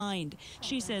behind.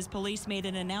 She says police made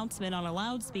an announcement on a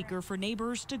loudspeaker for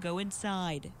neighbors to go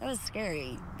inside. That was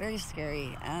scary, very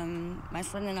scary. My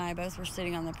son and I both were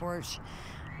sitting on the porch,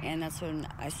 and that's when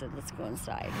I said, let's go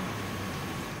inside.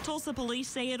 Tulsa police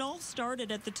say it all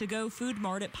started at the To-Go Food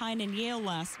Mart at Pine and Yale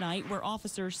last night, where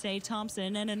officers say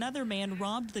Thompson and another man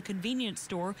robbed the convenience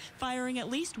store, firing at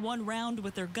least one round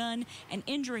with their gun and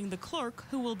injuring the clerk,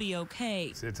 who will be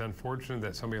okay. It's unfortunate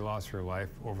that somebody lost her life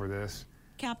over this.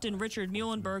 Captain Richard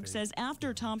Muhlenberg says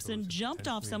after Thompson jumped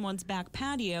off someone's back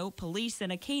patio, police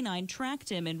and a canine tracked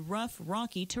him in rough,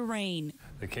 rocky terrain.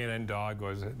 The canine dog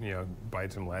goes,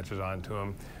 bites him, latches onto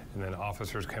him, and then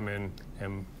officers come in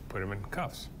and put him in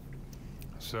cuffs.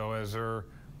 So as they're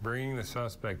bringing the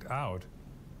suspect out,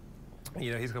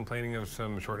 he's complaining of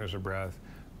some shortness of breath,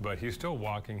 but he's still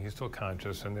walking, he's still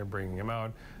conscious, and they're bringing him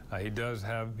out. He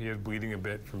is bleeding a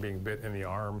bit from being bit in the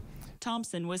arm.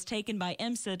 Thompson was taken by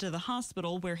EMSA to the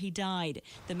hospital where he died.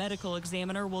 The medical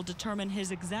examiner will determine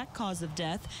his exact cause of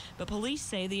death, but police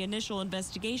say the initial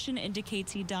investigation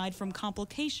indicates he died from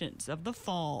complications of the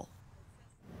fall.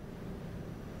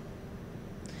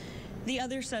 The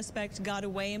other suspect got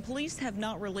away, and police have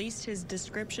not released his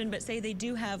description, but say they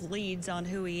do have leads on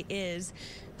who he is.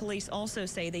 Police also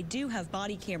say they do have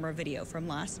body camera video from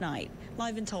last night.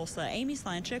 Live in Tulsa, Amy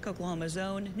Slanchik, Oklahoma's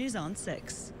Own, News on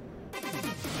 6.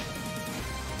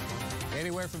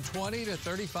 Anywhere from 20 to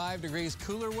 35 degrees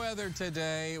cooler weather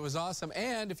today. It was awesome.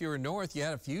 And if you were north, you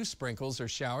had a few sprinkles or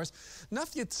showers.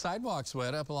 Enough to get sidewalks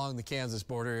wet up along the Kansas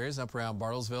border areas, up around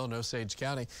Bartlesville and Osage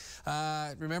County.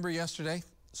 Remember yesterday?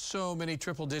 So many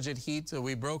triple-digit heat.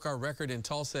 We broke our record in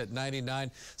Tulsa at 99.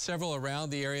 Several around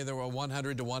the area there were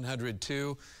 100 to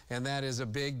 102, and that is a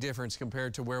big difference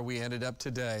compared to where we ended up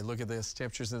today. Look at this,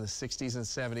 temperatures in the 60s and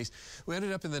 70s. We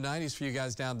ended up in the 90s for you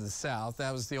guys down to the south.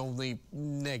 That was the only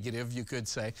negative, you could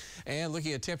say. And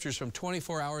looking at temperatures from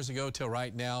 24 hours ago till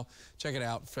right now, check it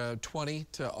out, 20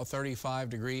 to a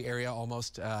 35-degree area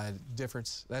almost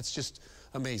difference. That's just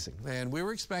amazing. And we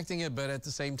were expecting it, but at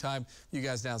the same time, you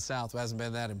guys down south hasn't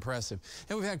been that impressive.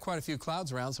 And we've had quite a few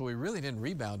clouds around, so we really didn't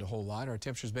rebound a whole lot. Our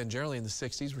temperature's been generally in the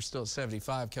 60s. We're still at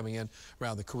 75 coming in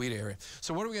around the Coweta area.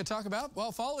 So what are we going to talk about?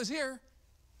 Well, fall is here.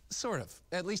 Sort of,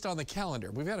 at least on the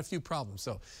calendar. We've had a few problems.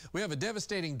 So we have a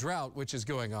devastating drought which is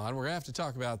going on. We're going to have to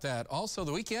talk about that. Also,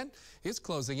 the weekend is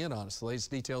closing in on us. The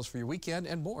latest details for your weekend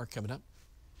and more coming up.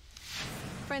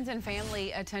 Friends and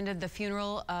family attended the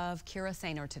funeral of Kira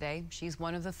Sainer today. She's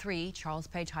one of the 3 Charles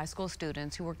Page High School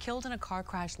students who were killed in a car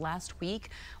crash last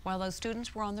week while those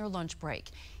students were on their lunch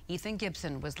break. Ethan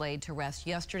Gibson was laid to rest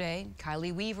yesterday.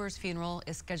 Kylie Weaver's funeral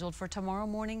is scheduled for tomorrow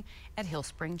morning at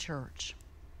Hillspring Church.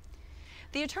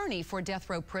 The attorney for death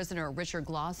row prisoner Richard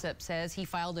Glossip says he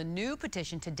filed a new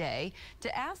petition today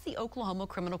to ask the Oklahoma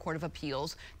Criminal Court of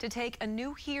Appeals to have a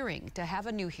new hearing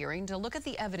to look at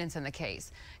the evidence in the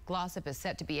case. Glossip is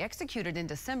set to be executed in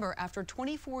December after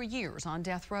 24 years on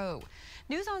death row.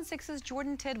 News on 6's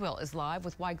Jordan Tidwell is live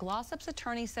with why Glossip's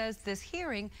attorney says this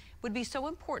hearing would be so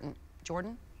important.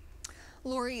 Jordan?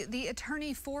 Lori, the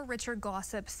attorney for Richard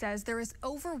Glossip says there is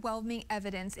overwhelming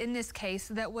evidence in this case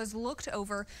that was looked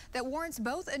over that warrants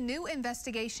both a new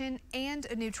investigation and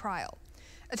a new trial.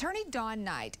 Attorney Dawn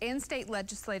Knight and state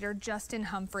legislator Justin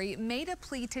Humphrey made a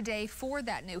plea today for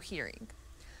that new hearing.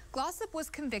 Glossip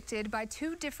was convicted by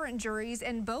 2 different juries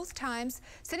and both times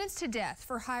sentenced to death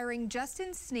for hiring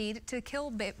Justin Sneed to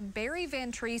kill Barry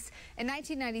Van Treese in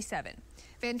 1997.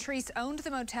 Van Treese owned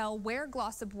the motel where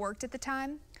Glossip worked at the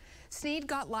time. Sneed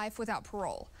got life without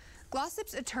parole.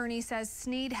 Glossip's attorney says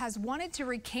Sneed has wanted to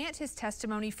recant his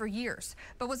testimony for years,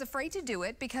 but was afraid to do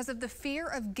it because of the fear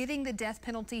of getting the death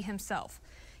penalty himself.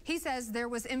 He says there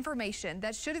was information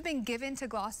that should have been given to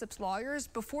Glossip's lawyers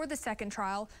before the second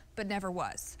trial, but never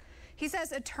was. He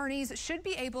says attorneys should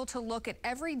be able to look at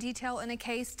every detail in a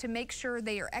case to make sure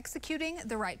they are executing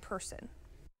the right person.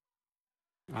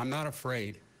 I'm not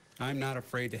afraid. I'm not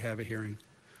afraid to have a hearing.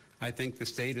 I think the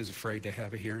state is afraid to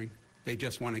have a hearing. They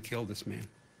just want to kill this man.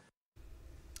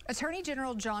 Attorney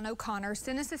General John O'Connor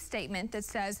sent us a statement that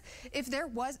says if there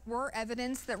were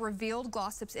evidence that revealed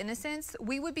Glossip's innocence,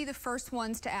 we would be the first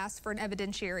ones to ask for an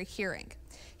evidentiary hearing.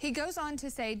 He goes on to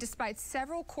say, despite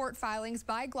several court filings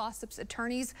by Glossip's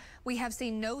attorneys, we have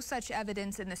seen no such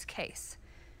evidence in this case.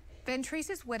 Van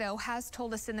Treese's widow has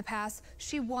told us in the past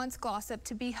she wants Glossip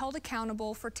to be held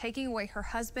accountable for taking away her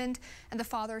husband and the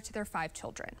father to their 5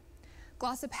 children.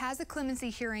 Glossip has a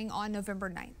clemency hearing on November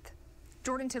 9th.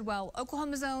 Jordan Tidwell,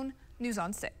 Oklahoma's Own, News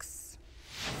on 6.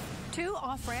 2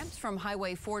 off-ramps from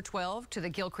Highway 412 to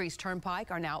the Gilcrease Turnpike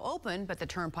are now open, but the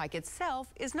turnpike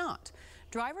itself is not.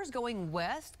 Drivers going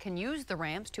west can use the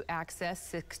ramps to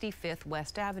access 65th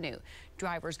West Avenue.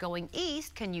 Drivers going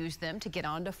east can use them to get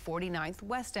onto 49th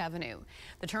West Avenue.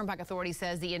 The Turnpike Authority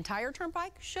says the entire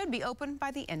turnpike should be open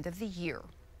by the end of the year.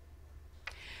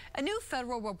 A new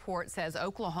federal report says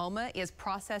Oklahoma is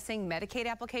processing Medicaid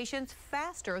applications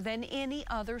faster than any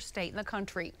other state in the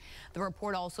country. The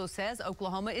report also says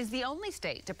Oklahoma is the only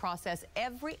state to process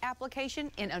every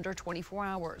application in under 24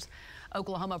 hours.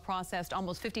 Oklahoma processed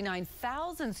almost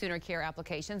 59,000 Sooner Care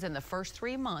applications in the first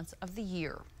 3 months of the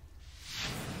year.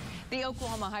 The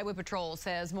Oklahoma Highway Patrol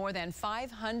says more than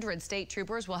 500 state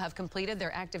troopers will have completed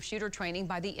their active shooter training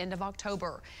by the end of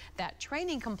October. That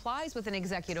training complies with an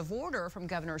executive order from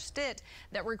Governor Stitt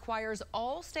that requires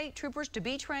all state troopers to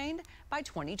be trained by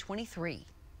 2023.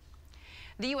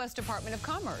 The U.S. Department of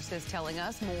Commerce is telling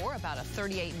us more about a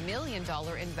 $38 million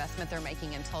investment they're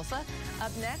making in Tulsa.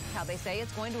 Up next, how they say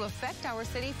it's going to affect our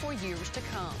city for years to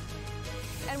come.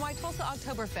 And why Tulsa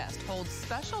Oktoberfest holds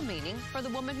special meaning for the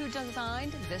woman who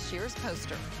designed this year's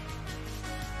poster.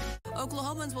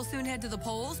 Oklahomans will soon head to the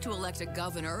polls to elect a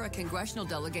governor, a congressional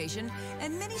delegation,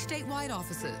 and many statewide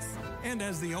offices. And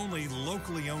as the only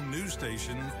locally owned news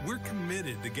station, we're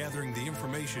committed to gathering the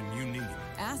information you need.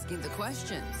 Asking the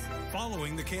questions.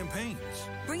 Following the campaigns.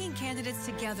 Bringing candidates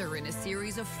together in a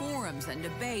series of forums and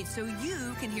debates so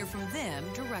you can hear from them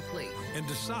directly. And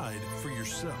decide for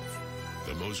yourself.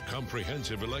 The most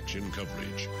comprehensive election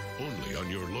coverage, only on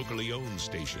your locally owned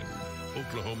station.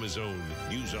 Oklahoma's own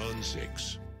News on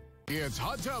 6. It's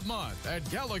Hot Tub Month at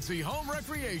Galaxy Home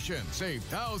Recreation. Save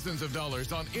thousands of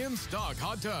dollars on in-stock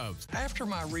hot tubs. After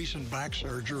my recent back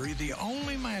surgery, the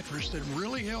only mattress that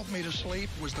really helped me to sleep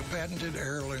was the patented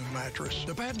Heirloom mattress.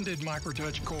 The patented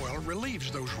MicroTouch coil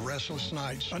relieves those restless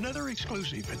nights. Another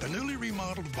exclusive at the newly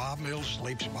remodeled Bob Mills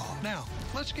Sleep Spa. Now,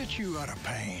 let's get you out of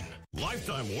pain.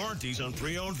 Lifetime warranties on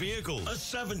pre-owned vehicles. A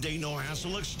 7-day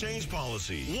no-hassle exchange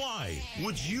policy. Why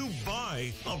would you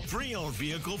buy a pre-owned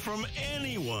vehicle from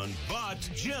anyone but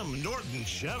Jim Norton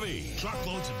Chevy?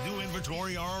 Truckloads of new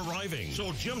inventory are arriving.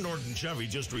 So Jim Norton Chevy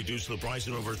just reduced the price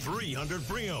of over 300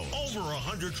 pre-owned. Over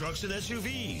 100 trucks and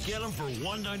SUVs. Get them for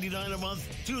 $199 a month,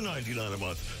 $299 a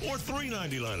month, or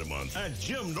 $399 a month at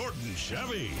Jim Norton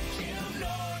Chevy. Jim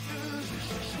Norton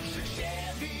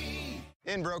Chevy.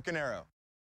 In Broken Arrow.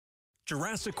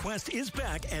 Jurassic Quest is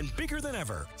back and bigger than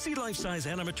ever. See life-size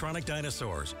animatronic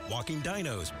dinosaurs, walking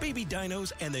dinos, baby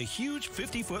dinos, and the huge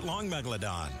 50-foot-long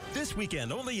megalodon. This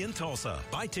weekend only in Tulsa.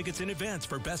 Buy tickets in advance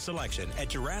for best selection at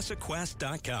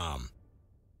JurassicQuest.com.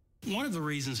 One of the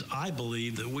reasons I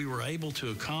believe that we were able to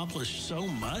accomplish so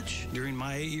much during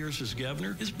my 8 years as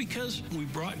governor is because we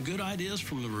brought good ideas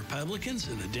from the Republicans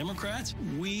and the Democrats.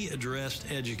 We addressed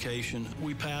education.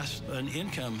 We passed an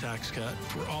income tax cut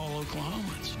for all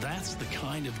Oklahomans. That's the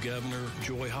kind of governor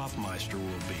Joy Hoffmeister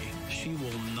will be. She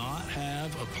will not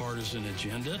have a partisan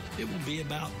agenda. It will be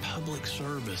about public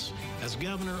service. As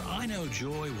governor, I know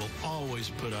Joy will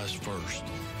always put us first.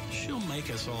 She'll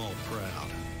make us all proud.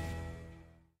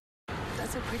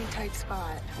 That's a pretty tight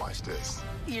spot. Watch this.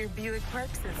 Your Buick Park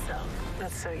says so.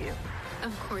 That's so you.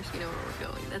 Of course you know where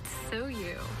we're going. That's so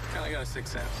you. I got a 6th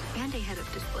sense. And a head-up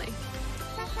display.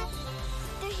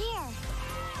 They're here.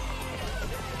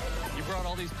 You brought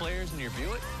all these players in your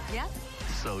Buick? Yeah.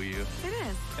 So you. It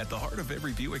is. At the heart of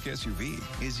every Buick SUV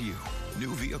is you.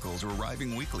 New vehicles are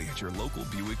arriving weekly at your local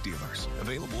Buick dealers.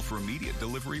 Available for immediate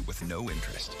delivery with no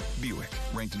interest. Buick,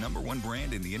 ranked #1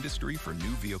 brand in the industry for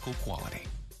new vehicle quality.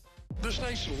 The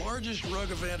state's largest rug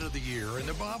event of the year in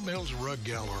the Bob Mills Rug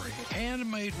Gallery.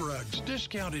 Handmade rugs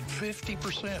discounted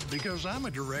 50% because I'm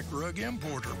a direct rug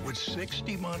importer with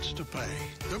 60 months to pay.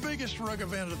 The biggest rug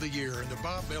event of the year in the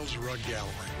Bob Mills Rug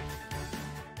Gallery.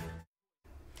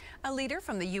 A leader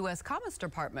from the U.S. Commerce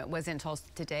Department was in Tulsa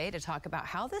today to talk about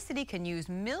how the city can use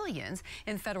millions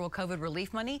in federal COVID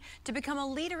relief money to become a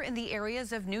leader in the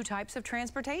areas of new types of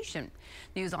transportation.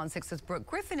 News on 6's Brooke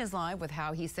Griffin is live with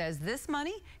how he says this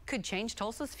money could change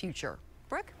Tulsa's future.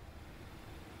 Brooke?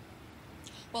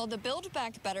 Well, the Build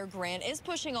Back Better grant is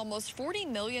pushing almost $40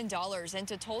 million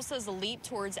into Tulsa's leap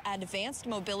towards advanced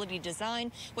mobility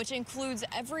design, which includes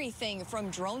everything from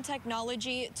drone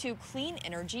technology to clean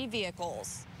energy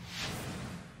vehicles.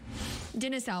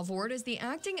 Dennis Alvord is the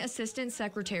Acting Assistant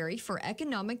Secretary for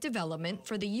Economic Development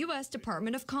for the U.S.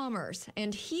 Department of Commerce,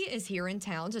 and he is here in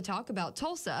town to talk about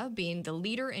Tulsa being the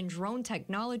leader in drone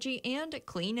technology and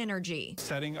clean energy.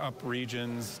 Setting up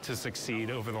regions to succeed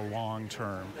over the long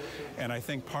term. And I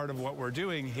think part of what we're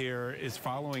doing here is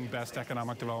following best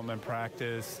economic development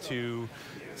practice to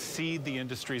seed the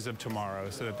industries of tomorrow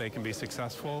so that they can be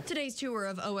successful. Today's tour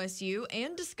of OSU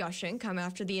and discussion come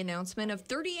after the announcement of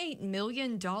 $38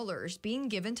 million being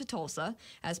given to Tulsa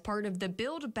as part of the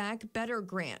Build Back Better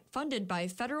grant funded by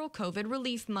federal COVID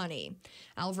relief money.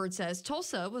 Alvord says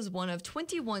Tulsa was one of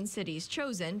 21 cities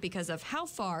chosen because of how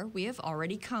far we have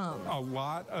already come. A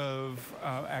lot of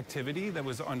activity that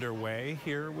was underway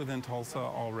here within Tulsa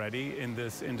already in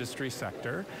this industry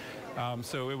sector.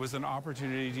 So it was an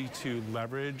opportunity to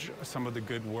leverage some of the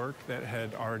good work that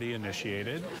had already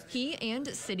initiated. He and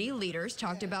city leaders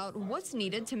talked about what's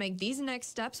needed to make these next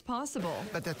steps possible.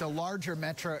 But that the larger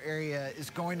metro area is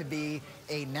going to be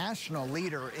a national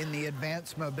leader in the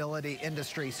advanced mobility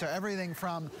industry. So everything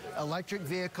from electric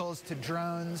vehicles to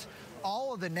drones,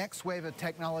 all of the next wave of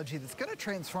technology that's going to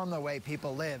transform the way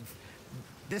people live.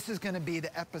 This is going to be the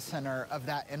epicenter of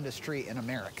that industry in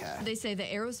America. They say the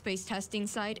aerospace testing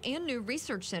site and new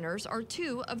research centers are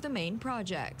two of the main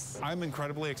projects. I'm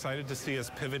incredibly excited to see us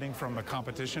pivoting from the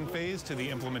competition phase to the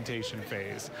implementation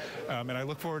phase. And I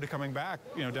look forward to coming back,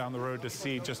 down the road to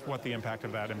see just what the impact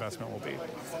of that investment will be.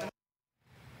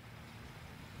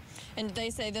 And they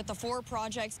say that the 4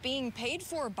 projects being paid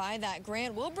for by that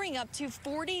grant will bring up to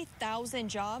 40,000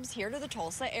 jobs here to the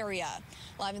Tulsa area.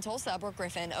 Live in Tulsa, Brooke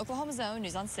Griffin, Oklahoma's Own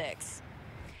News on 6.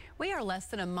 We are less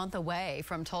than a month away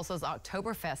from Tulsa's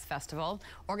Oktoberfest Festival.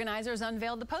 Organizers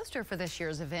unveiled the poster for this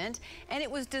year's event, and it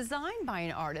was designed by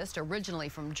an artist originally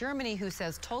from Germany who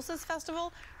says Tulsa's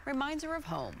festival reminds her of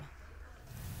home.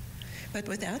 But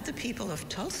without the people of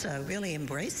Tulsa really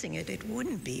embracing it, it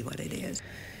wouldn't be what it is.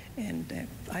 And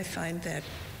I find that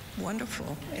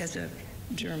wonderful as a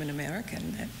German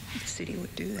American that the city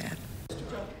would do that.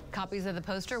 Copies of the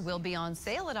poster will be on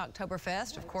sale at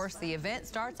Oktoberfest. Of course, the event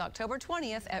starts October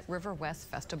 20th at River West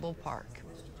Festival Park.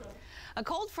 A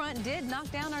cold front did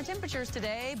knock down our temperatures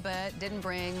today, but didn't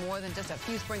bring more than just a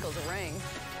few sprinkles of rain.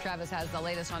 Travis has the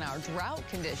latest on our drought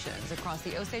conditions across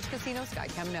the Osage Casino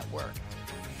Skycam network.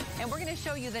 And we're going to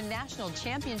show you the national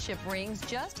championship rings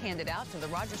just handed out to the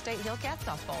Rogers State Hillcats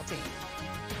softball team.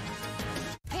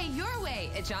 Pay your way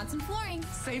at Johnson Flooring.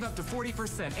 Save up to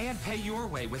 40% and pay your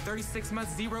way with 36-month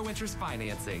zero-interest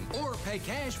financing. Or pay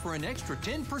cash for an extra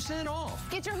 10% off.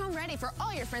 Get your home ready for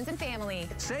all your friends and family.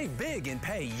 Save big and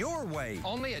pay your way.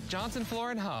 Only at Johnson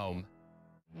Flooring Home.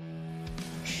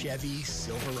 Chevy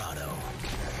Silverado.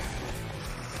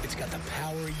 It's got the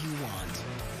power you want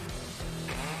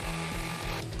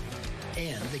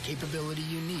and the capability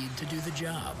you need to do the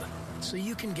job so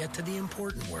you can get to the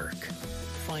important work.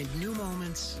 Find new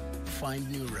moments, find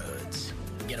new roads.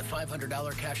 Get a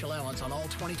 $500 cash allowance on all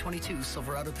 2022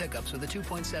 Silverado pickups with a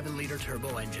 2.7-liter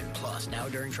turbo engine. Plus, now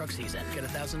during truck season, get a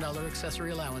 $1,000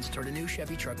 accessory allowance toward a new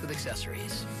Chevy truck with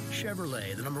accessories.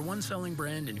 Chevrolet, the #1 selling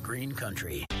brand in green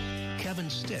country. Kevin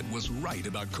Stitt was right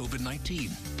about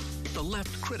COVID-19. The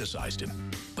left criticized him,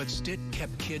 but Stitt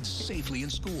kept kids safely in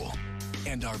school.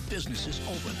 And our business is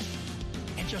open.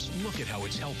 And just look at how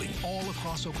it's helping all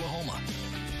across Oklahoma.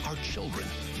 Our children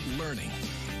learning.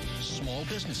 Small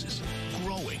businesses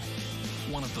growing.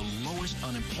 One of the lowest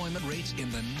unemployment rates in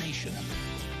the nation.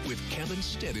 With Kevin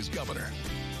Stitt as governor,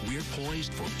 we're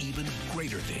poised for even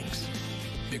greater things.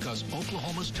 Because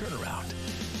Oklahoma's turnaround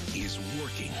is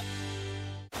working.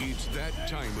 It's that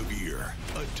time of year,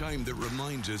 a time that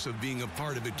reminds us of being a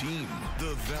part of a team,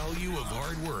 the value of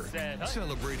hard work,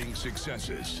 celebrating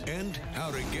successes, and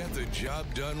how to get the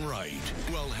job done right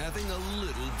while having a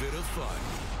little bit of fun.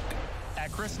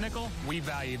 At Chris Nickel, we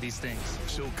value these things.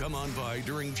 So come on by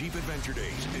during Jeep Adventure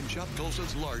Days and shop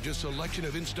Tulsa's largest selection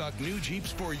of in-stock new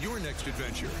Jeeps for your next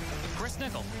adventure. Chris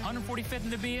Nickel, 145th in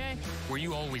the BA, where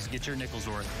you always get your nickel's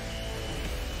worth.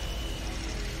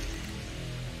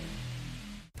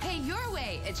 Pay your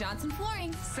way at Johnson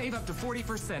Flooring. Save up to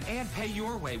 40% and pay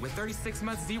your way with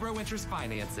 36-month zero-interest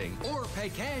financing. Or pay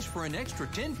cash for an extra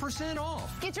 10%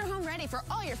 off. Get your home ready for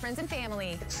all your friends and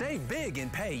family. Save big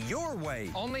and pay your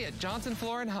way. Only at Johnson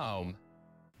Flooring Home.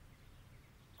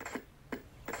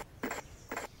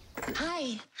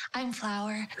 Hi, I'm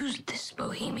Flower. Who's this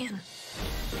bohemian?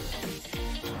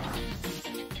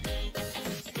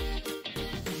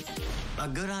 A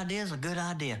good idea is a good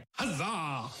idea.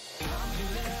 Huzzah!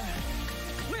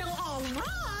 Well, all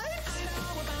right.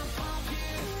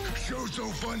 Show's so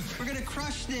fun. We're gonna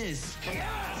crush this.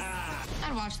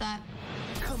 I'd watch that.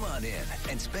 Come on in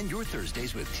and spend your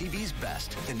Thursdays with TV's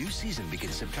best. The new season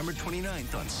begins September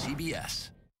 29th on CBS.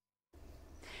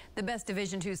 The best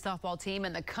Division II softball team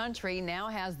in the country now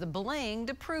has the bling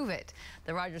to prove it.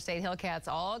 The Rogers State Hillcats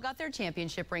all got their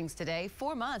championship rings today,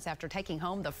 4 months after taking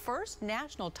home the first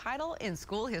national title in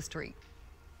school history.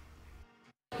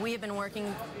 We have been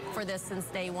working for this since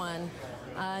day one,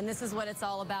 and this is what it's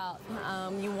all about.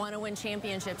 You want to win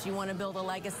championships, you want to build a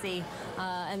legacy,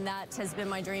 and that has been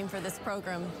my dream for this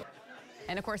program.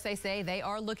 And of course, they say they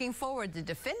are looking forward to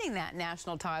defending that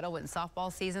national title when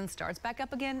softball season starts back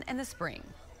up again in the spring.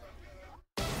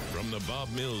 From the Bob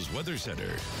Mills Weather Center,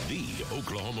 the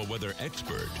Oklahoma weather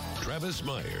expert, Travis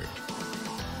Meyer.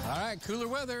 All right, cooler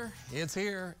weather, it's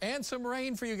here, and some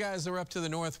rain for you guys that are up to the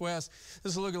northwest.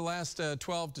 This is a look at the last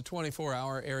 12 to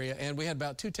 24-hour area, and we had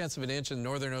about 0.2 of an inch in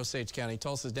northern Osage County.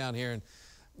 Tulsa's down here, and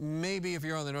maybe if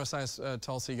you're on the north side of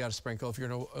Tulsa, you got a sprinkle. If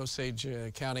you're in Osage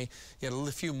County, you had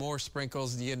a few more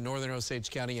sprinkles. You in northern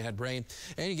Osage County, you had rain.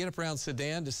 And you get up around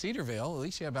Sedan to Cedarville, at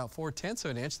least you had about 0.4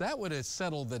 of an inch. That would have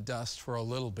settled the dust for a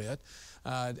little bit.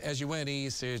 As you went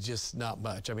east, there's just not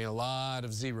much. I mean, a lot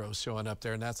of zeros showing up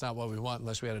there, and that's not what we want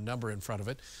unless we had a number in front of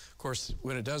it. Of course,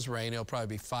 when it does rain, it'll probably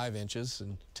be 5 inches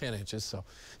and 10 inches. So,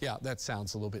 yeah, that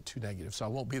sounds a little bit too negative. So I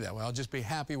won't be that way. I'll just be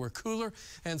happy we're cooler,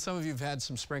 and some of you have had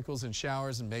some sprinkles and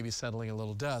showers and maybe settling a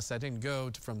little dust. That didn't go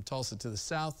from Tulsa to the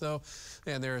south, though,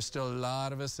 and there are still a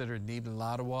lot of us that are needing a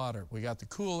lot of water. We got the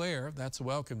cool air. That's the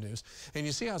welcome news. And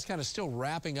you see how it's kind of still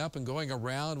wrapping up and going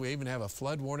around. We even have a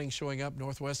flood warning showing up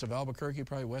northwest of Albuquerque,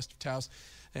 probably west of Taos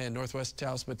and northwest of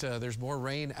Taos, but there's more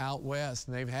rain out west,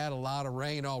 and they've had a lot of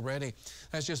rain already.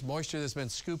 That's just moisture that's been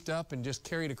scooped up and just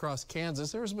carried across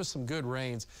Kansas. There's been some good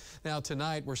rains. Now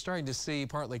tonight, we're starting to see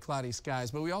partly cloudy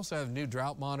skies, but we also have a new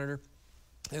drought monitor.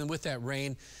 And with that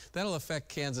rain, that'll affect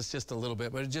Kansas just a little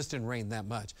bit, but it just didn't rain that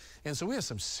much. And so we have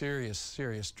some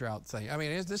serious drought thing. I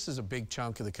mean, this is a big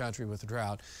chunk of the country with the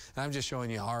drought. And I'm just showing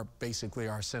you basically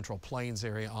our Central Plains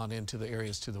area on into the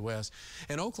areas to the west.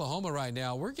 In Oklahoma right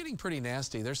now, we're getting pretty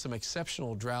nasty. There's some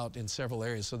exceptional drought in several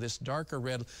areas. So this darker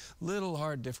red, little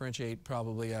hard to differentiate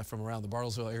probably from around the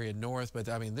Bartlesville area north, but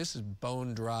I mean, this is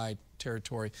bone dry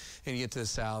territory, and you get to the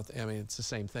south, I mean, it's the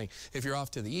same thing. If you're off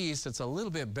to the east, it's a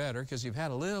little bit better because you've had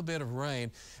a little bit of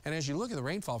rain, and as you look at the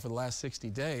rainfall for the last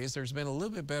 60 days, there's been a little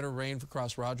bit better rain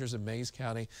across Rogers and Mayes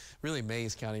County, really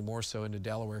Mayes County more so into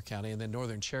Delaware County, and then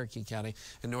northern Cherokee County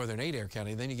and northern Adair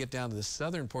County. Then you get down to the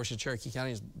southern portion of Cherokee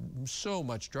County is so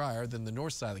much drier than the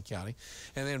north side of the county,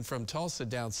 and then from Tulsa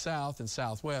down south and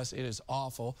southwest, it is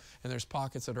awful, and there's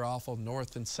pockets that are awful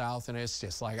north and south, and it's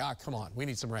just like, come on, we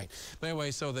need some rain. But anyway,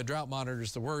 so the drought monitor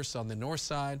is the worst on the north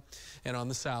side and on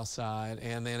the south side,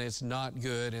 and then it's not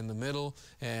good in the middle,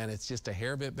 and it's just a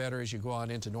hair bit better as you go on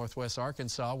into northwest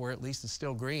Arkansas, where at least it's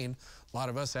still green. A lot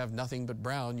of us have nothing but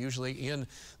brown. Usually in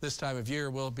this time of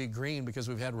year will be green because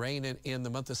we've had rain in the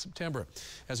month of September.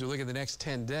 As we look at the next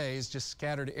 10 days, just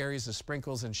scattered areas of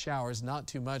sprinkles and showers, not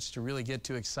too much to really get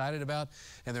too excited about,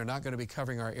 and they're not going to be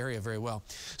covering our area very well.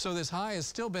 So this high has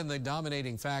still been the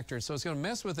dominating factor, so it's going to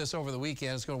mess with us over the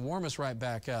weekend. It's going to warm us right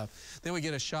back up. Then we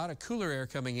get a shot of cooler air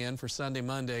coming in for Sunday,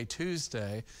 Monday,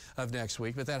 Tuesday of next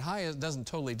week, but that high doesn't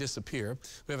totally disappear.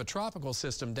 We have a tropical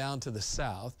system down to the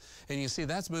south, and you see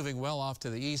that's moving well off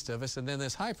to the east of us, and then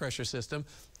this high pressure system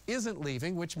isn't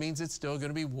leaving, which means it's still going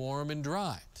to be warm and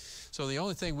dry. So the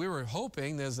only thing we were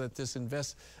hoping is that this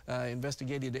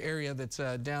investigated area that's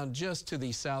down just to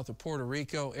the south of Puerto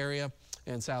Rico area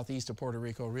and southeast of Puerto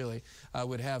Rico really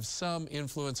would have some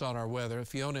influence on our weather.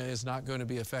 Fiona is not going to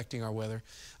be affecting our weather.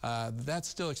 That's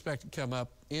still expected to come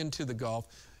up into the Gulf.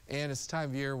 And it's the time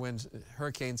of year when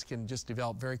hurricanes can just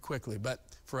develop very quickly. But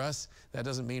for us, that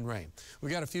doesn't mean rain.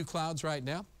 We got a few clouds right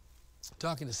now.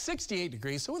 Talking to 68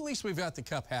 degrees, so at least we've got the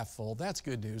cup half full. That's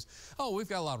good news. Oh, we've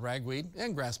got a lot of ragweed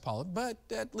and grass pollen, but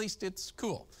at least it's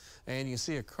cool. And you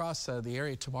see across the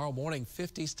area tomorrow morning,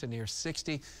 50s to near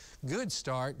 60. Good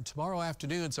start. And tomorrow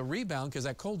afternoon, it's a rebound because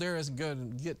that cold air isn't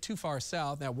going to get too far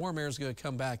south. That warm air is going to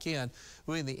come back in.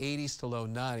 We're in the 80s to low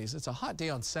 90s. It's a hot day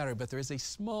on Saturday, but there is a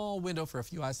small window for a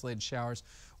few isolated showers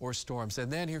or storms.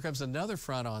 And then here comes another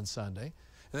front on Sunday.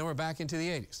 And then we're back into the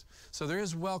 80s. So there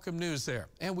is welcome news there.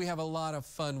 And we have a lot of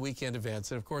fun weekend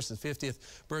events. And of course, the 50th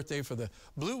birthday for the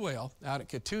Blue Whale out at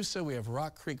Catoosa. We have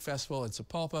Rock Creek Festival in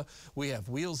Sapulpa. We have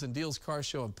Wheels and Deals Car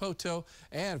Show in Poto.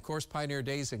 And of course, Pioneer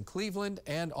Days in Cleveland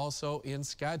and also in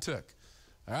Skiatook.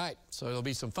 All right, so there'll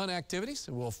be some fun activities,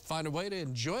 and we'll find a way to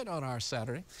enjoy it on our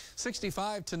Saturday.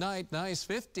 65 tonight, nice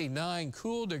 59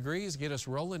 cool degrees, get us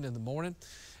rolling in the morning.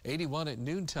 81 at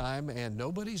noontime, and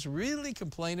nobody's really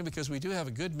complaining because we do have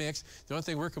a good mix. The only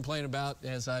thing we're complaining about,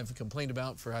 as I've complained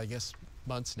about for, I guess,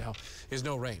 months now, is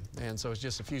no rain. And so it's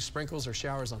just a few sprinkles or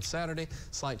showers on Saturday,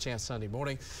 slight chance Sunday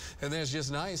morning. And then it's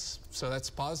just nice. So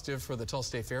that's positive for the Tulsa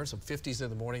State Fair, some 50s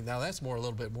in the morning. Now that's a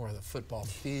little bit more of the football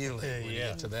feeling when you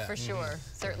get to that. For sure,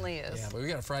 certainly is. Yeah, but we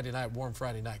got a Friday night, warm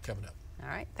Friday night coming up. All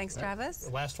right. Thanks, Travis.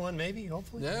 Last one, maybe,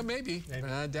 hopefully? Yeah, maybe.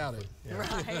 I doubt it. Yeah.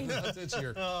 Right. This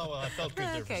year. Oh, well, I felt good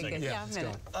there for a second.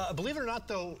 Good. Yeah, believe it or not,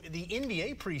 though, the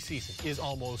NBA preseason is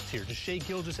almost here. Does Shai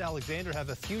Gilgeous-Alexander have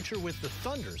a future with the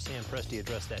Thunder? Sam Presti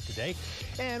addressed that today.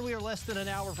 And we are less than an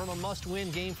hour from a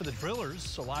must-win game for the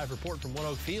Drillers. A live report from One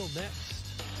Oak Field next.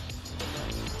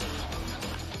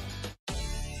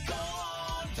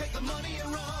 Take the money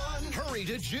and run. Hurry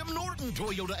to Jim Norton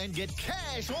Toyota and get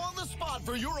cash on the spot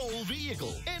for your old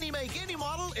vehicle. Any make, any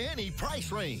model, any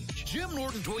price range. Jim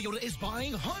Norton Toyota is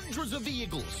buying hundreds of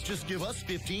vehicles. Just give us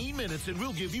 15 minutes and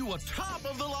we'll give you a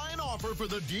top-of-the-line offer for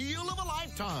the deal of a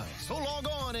lifetime. So log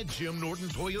on at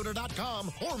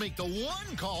JimNortonToyota.com or make the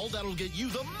one call that'll get you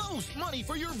the most money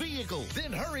for your vehicle.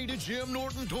 Then hurry to Jim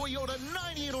Norton Toyota,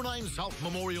 9809 South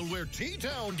Memorial, where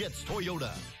T-Town gets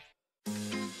Toyota.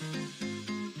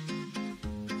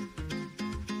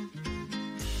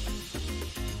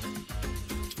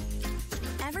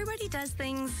 Everybody does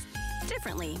things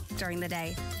differently during the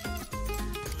day.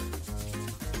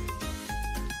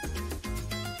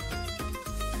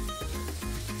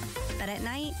 But at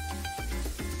night,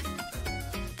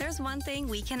 there's one thing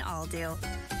we can all do.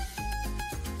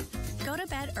 Go to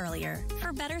bed earlier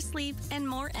for better sleep and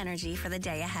more energy for the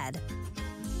day ahead.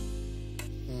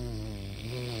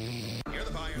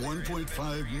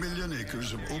 1.5 million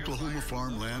acres of Oklahoma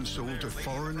farmland sold to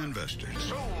foreign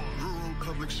investors. Rural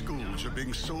public schools are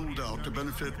being sold out to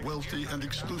benefit wealthy and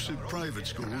exclusive private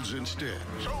schools instead.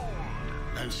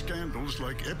 And scandals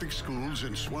like Epic Schools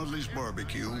and Swadley's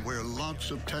Barbecue, where lots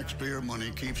of taxpayer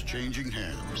money keeps changing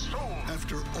hands.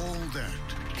 After all that,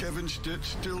 Kevin Stitt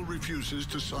still refuses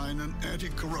to sign an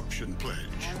anti-corruption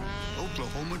pledge.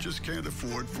 Oklahoma just can't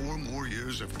afford 4 more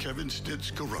years of Kevin Stitt's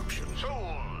corruption.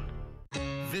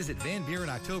 Visit Van Buren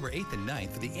October 8th and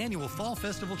 9th for the annual Fall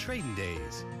Festival Trading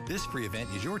Days. This free event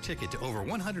is your ticket to over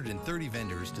 130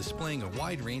 vendors displaying a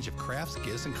wide range of crafts,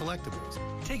 gifts, and collectibles.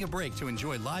 Take a break to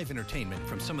enjoy live entertainment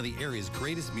from some of the area's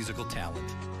greatest musical talent.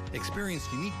 Experience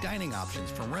unique dining options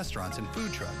from restaurants and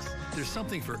food trucks. There's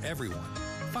something for everyone.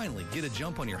 Finally, get a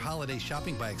jump on your holiday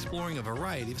shopping by exploring a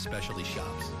variety of specialty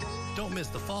shops. Don't miss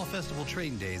the Fall Festival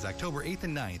Trading Days October 8th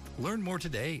and 9th. Learn more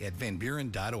today at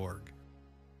vanburen.org.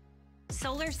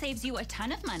 Solar saves you a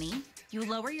ton of money, you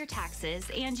lower your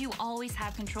taxes, and you always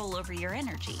have control over your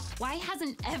energy. Why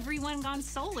hasn't everyone gone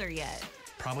solar yet?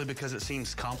 Probably because it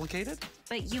seems complicated.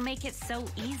 But you make it so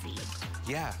easy.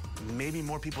 Yeah, maybe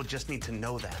more people just need to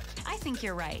know that. I think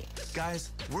you're right.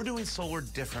 Guys, we're doing solar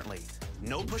differently.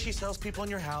 No pushy salespeople in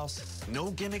your house,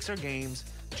 no gimmicks or games,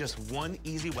 just one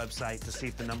easy website to see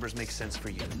if the numbers make sense for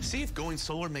you. See if going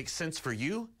solar makes sense for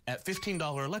you at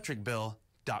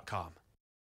 $15electricbill.com.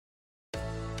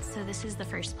 So this is the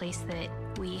first place that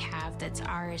we have that's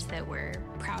ours that we're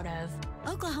proud of.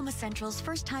 Oklahoma Central's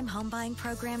first-time home buying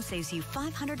program saves you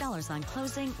 $500 on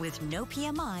closing with no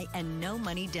PMI and no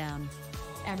money down.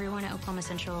 Everyone at Oklahoma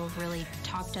Central really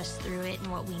talked us through it and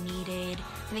what we needed.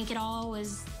 I think it all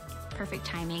was perfect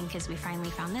timing because we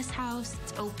finally found this house.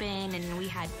 It's open and we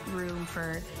had room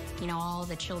for, all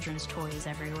the children's toys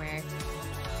everywhere.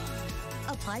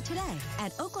 Apply today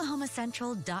at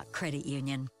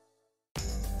oklahomacentral.creditunion.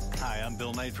 Hi, I'm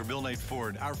Bill Knight for Bill Knight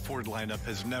Ford. Our Ford lineup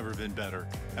has never been better.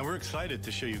 And we're excited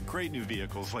to show you great new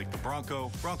vehicles like the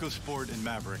Bronco, Bronco Sport, and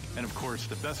Maverick. And of course,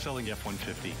 the best-selling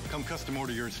F-150. Come custom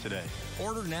order yours today.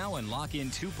 Order now and lock in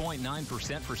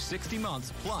 2.9% for 60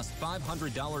 months plus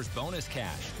 $500 bonus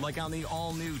cash, like on the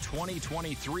all-new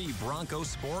 2023 Bronco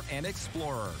Sport and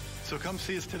Explorer. So come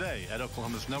see us today at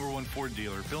Oklahoma's #1 Ford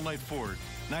dealer, Bill Knight Ford,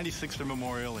 96th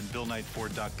Memorial and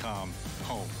BillKnightFord.com,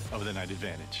 home of the Knight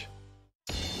Advantage.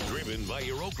 Driven by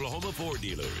your Oklahoma Ford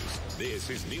dealers. This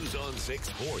is News on 6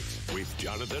 Sports with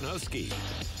Jonathan Husky.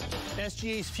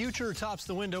 SGA's future tops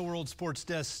the Window World Sports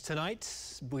Desk tonight.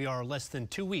 We are less than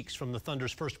 2 weeks from the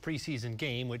Thunder's first preseason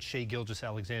game, which Shai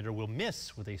Gilgeous-Alexander will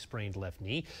miss with a sprained left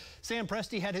knee. Sam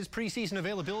Presti had his preseason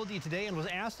availability today and was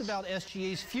asked about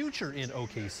SGA's future in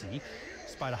OKC.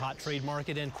 Despite a hot trade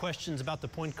market and questions about the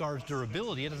point guard's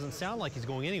durability, it doesn't sound like he's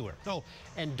going anywhere. Oh,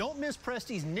 and don't miss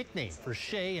Presti's nickname for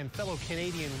Shai and fellow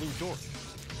Canadian Lou Dort.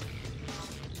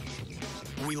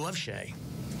 We love Shai.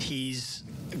 He's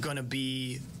going to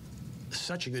be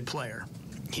such a good player.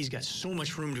 He's got so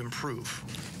much room to improve,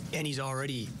 and he's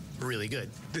already really good.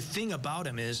 The thing about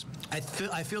him is, I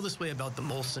feel this way about the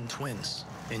Molson twins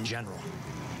in general,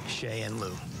 Shai and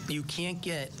Lou. You can't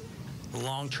get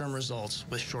long-term results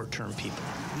with short-term people.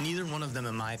 Neither one of them,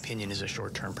 in my opinion, is a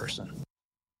short-term person.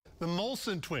 The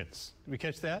Molson twins. Did we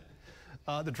catch that?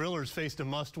 The Drillers faced a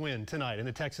must-win tonight in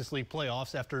the Texas League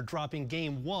playoffs after dropping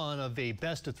Game 1 of a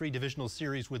best-of-3 divisional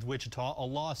series with Wichita. A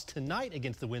loss tonight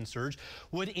against the Wind Surge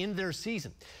would end their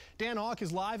season. Dan Hawk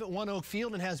is live at One Oak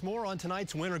Field and has more on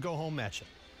tonight's win-or-go-home matchup.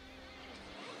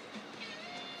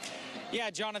 Yeah,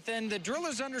 Jonathan, the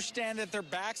Drillers understand that their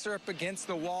backs are up against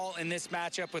the wall in this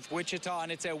matchup with Wichita,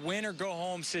 and it's a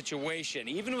win-or-go-home situation.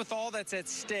 Even with all that's at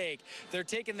stake, they're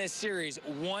taking this series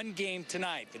one game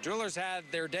tonight. The Drillers had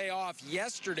their day off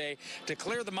yesterday to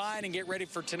clear the mind and get ready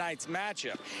for tonight's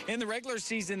matchup. In the regular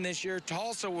season this year,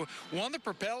 Tulsa won the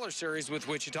Propeller Series with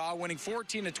Wichita, winning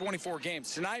 14 of 24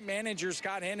 games. Tonight, manager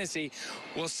Scott Hennessy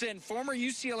will send former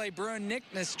UCLA Bruin Nick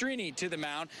Nastrini to the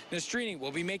mound. Nastrini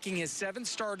will be making his 7th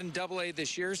start in Double-A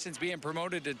this year since being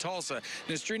promoted to Tulsa.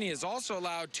 Nastrini has also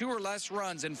allowed 2 or less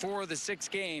runs in 4 of the 6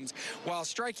 games while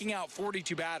striking out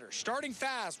 42 batters. Starting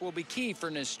fast will be key for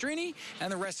Nastrini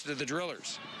and the rest of the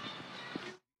Drillers.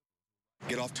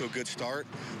 Get off to a good start.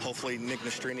 Hopefully Nick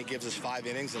Nastrini gives us 5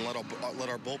 innings and let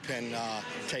our bullpen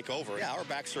take over. Yeah, our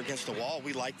backs are against the wall.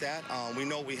 We like that. We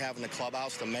know what we have in the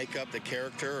clubhouse, the makeup, the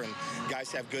character, and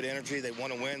guys have good energy. They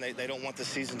want to win. They don't want the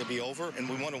season to be over, and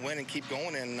we want to win and keep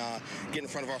going and get in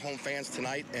front of our home fans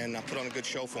tonight and put on a good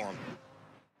show for them.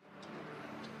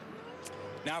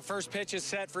 Now first pitch is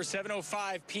set for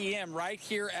 7:05 p.m. right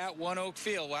here at One Oak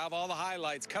Field. We'll have all the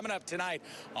highlights coming up tonight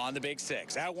on the Big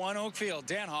Six. At One Oak Field,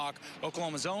 Dan Hawk,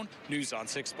 Oklahoma's own News on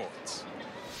 6 Sports.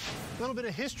 A little bit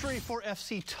of history for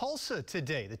FC Tulsa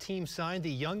today. The team signed the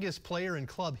youngest player in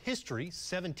club history,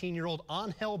 17-year-old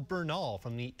Angel Bernal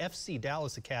from the FC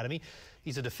Dallas Academy.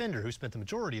 He's a defender who spent the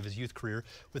majority of his youth career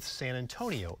with San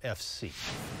Antonio FC.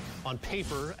 On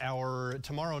paper, our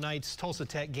tomorrow night's Tulsa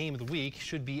Tech game of the week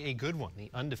should be a good one.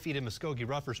 The undefeated Muskogee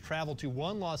Ruffers travel to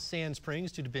One Lost Sand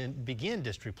Springs to begin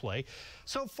district play.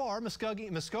 So far,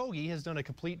 Muskogee has done a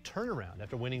complete turnaround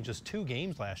after winning just 2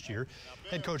 games last year.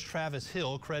 Head coach Travis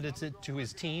Hill credits it to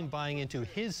his team buying into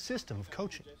his system of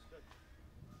coaching.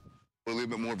 We're a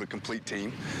little bit more of a complete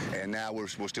team, and now we're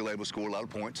still able to score a lot of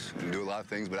points and do a lot of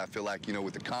things, but I feel like, you know,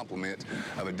 with the complement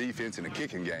of a defense and a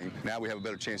kicking game, now we have a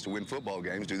better chance to win football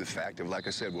games due to the fact of, like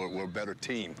I said, we're a better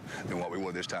team than what we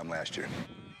were this time last year.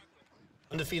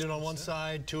 Undefeated on one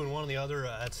side, 2-1 on the other.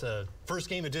 That's a first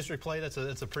game of district play. That's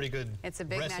a pretty good big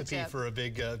recipe matchup for a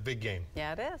big game.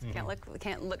 Yeah, it is.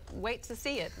 Can't wait to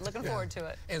see it. Looking forward to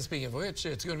it. And speaking of which,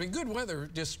 it's going to be good weather,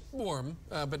 just warm,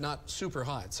 but not super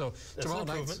hot. So tomorrow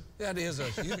night, that is a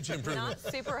huge improvement. Not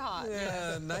super hot.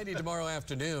 Yeah, 90 tomorrow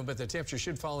afternoon, but the temperature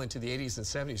should fall into the 80s and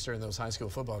 70s during those high school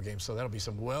football games. So that'll be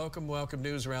some welcome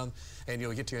news around, and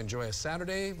you'll get to enjoy a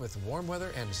Saturday with warm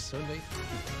weather and Sunday.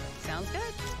 Sounds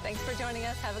good. Thanks for joining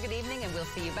us. Have a good evening, and we'll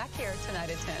see you back here tonight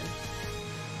at 10.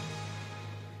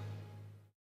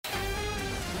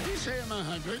 Did you say I'm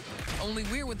 100? Only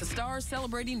we're with the Stars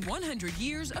celebrating 100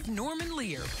 years of Norman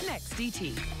Lear. Next,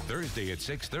 DT. Thursday at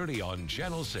 6:30 on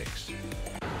Channel 6.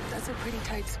 That's a pretty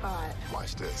tight spot.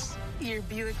 Watch this. Your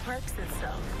Buick parks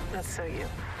itself. That's so you.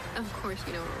 Of course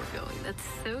you know where we're going. That's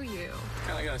so you.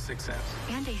 Kind of got a 6th sense.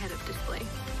 And a head-up display.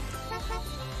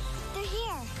 They're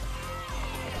here.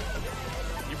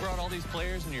 You brought all these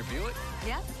players in your Buick?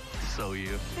 Yep. So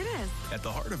you. It is. At the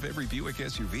heart of every Buick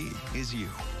SUV is you.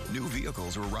 New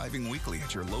vehicles are arriving weekly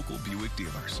at your local Buick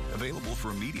dealers. Available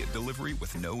for immediate delivery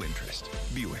with no interest.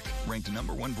 Buick, ranked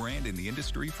 #1 brand in the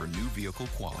industry for new vehicle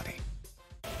quality.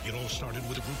 It all started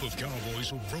with a group of cowboys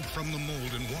who broke from the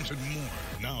mold and wanted more.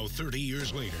 Now, 30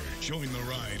 years later, join the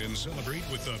ride and celebrate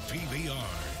with the PBR.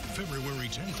 February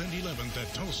 10th and 11th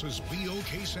at Tulsa's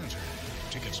BOK Center.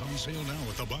 Tickets on sale now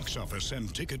at the box office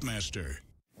and Ticketmaster.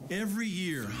 Every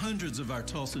year, hundreds of our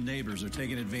Tulsa neighbors are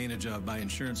taken advantage of by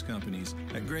insurance companies.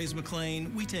 At Grays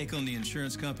McLean, we take on the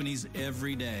insurance companies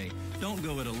every day. Don't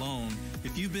go it alone.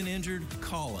 If you've been injured,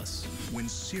 call us. When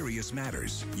serious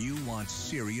matters, you want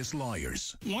serious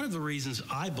lawyers. One of the reasons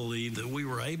I believe that we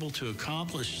were able to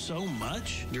accomplish so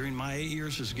much during my 8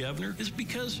 years as governor is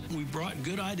because we brought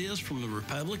good ideas from the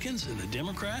Republicans and the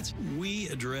Democrats. We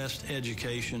addressed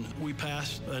education. We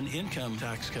passed an income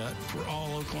tax cut for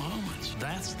all Oklahomans.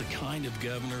 That's the kind of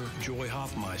governor Joy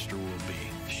Hoffmeister will be.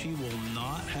 She will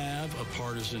not have a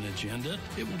partisan agenda.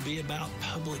 It will be about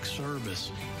public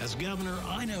service. As governor,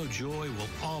 I know Joy will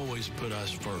always put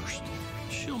us first.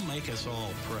 She'll make us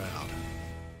all proud.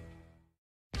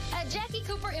 At Jackie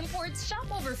Cooper Imports shop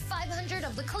over 500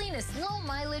 of the cleanest,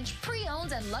 low-mileage,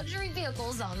 pre-owned, and luxury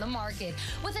vehicles on the market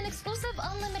with an exclusive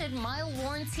unlimited mile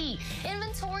warranty.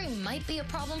 Inventory might be a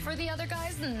problem for the other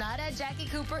guys, not at Jackie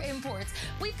Cooper Imports.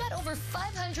 We've got over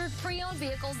 500 pre-owned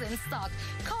vehicles in stock.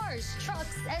 Cars,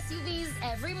 trucks, SUVs,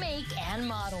 every make and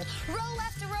model. Row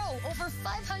after row, over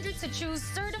 500 to choose,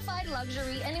 certified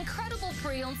luxury, and incredible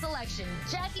pre-owned selection.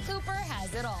 Jackie Cooper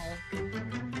has it all.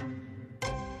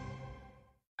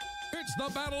 It's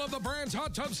the Battle of the Brands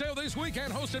Hot Tub Sale this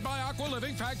weekend, hosted by Aqua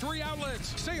Living Factory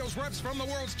Outlets. Sales reps from the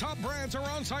world's top brands are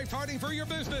on site fighting for your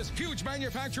business. Huge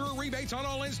manufacturer rebates on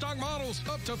all in-stock models,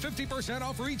 up to 50%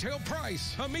 off retail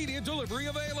price. Immediate delivery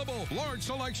available. Large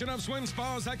selection of swim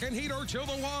spas that can heat or chill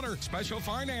the water. Special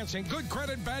financing, good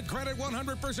credit, bad credit,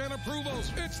 100%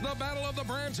 approvals. It's the Battle of the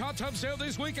Brands Hot Tub Sale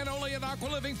this weekend only at Aqua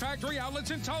Living Factory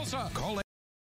Outlets in Tulsa. Call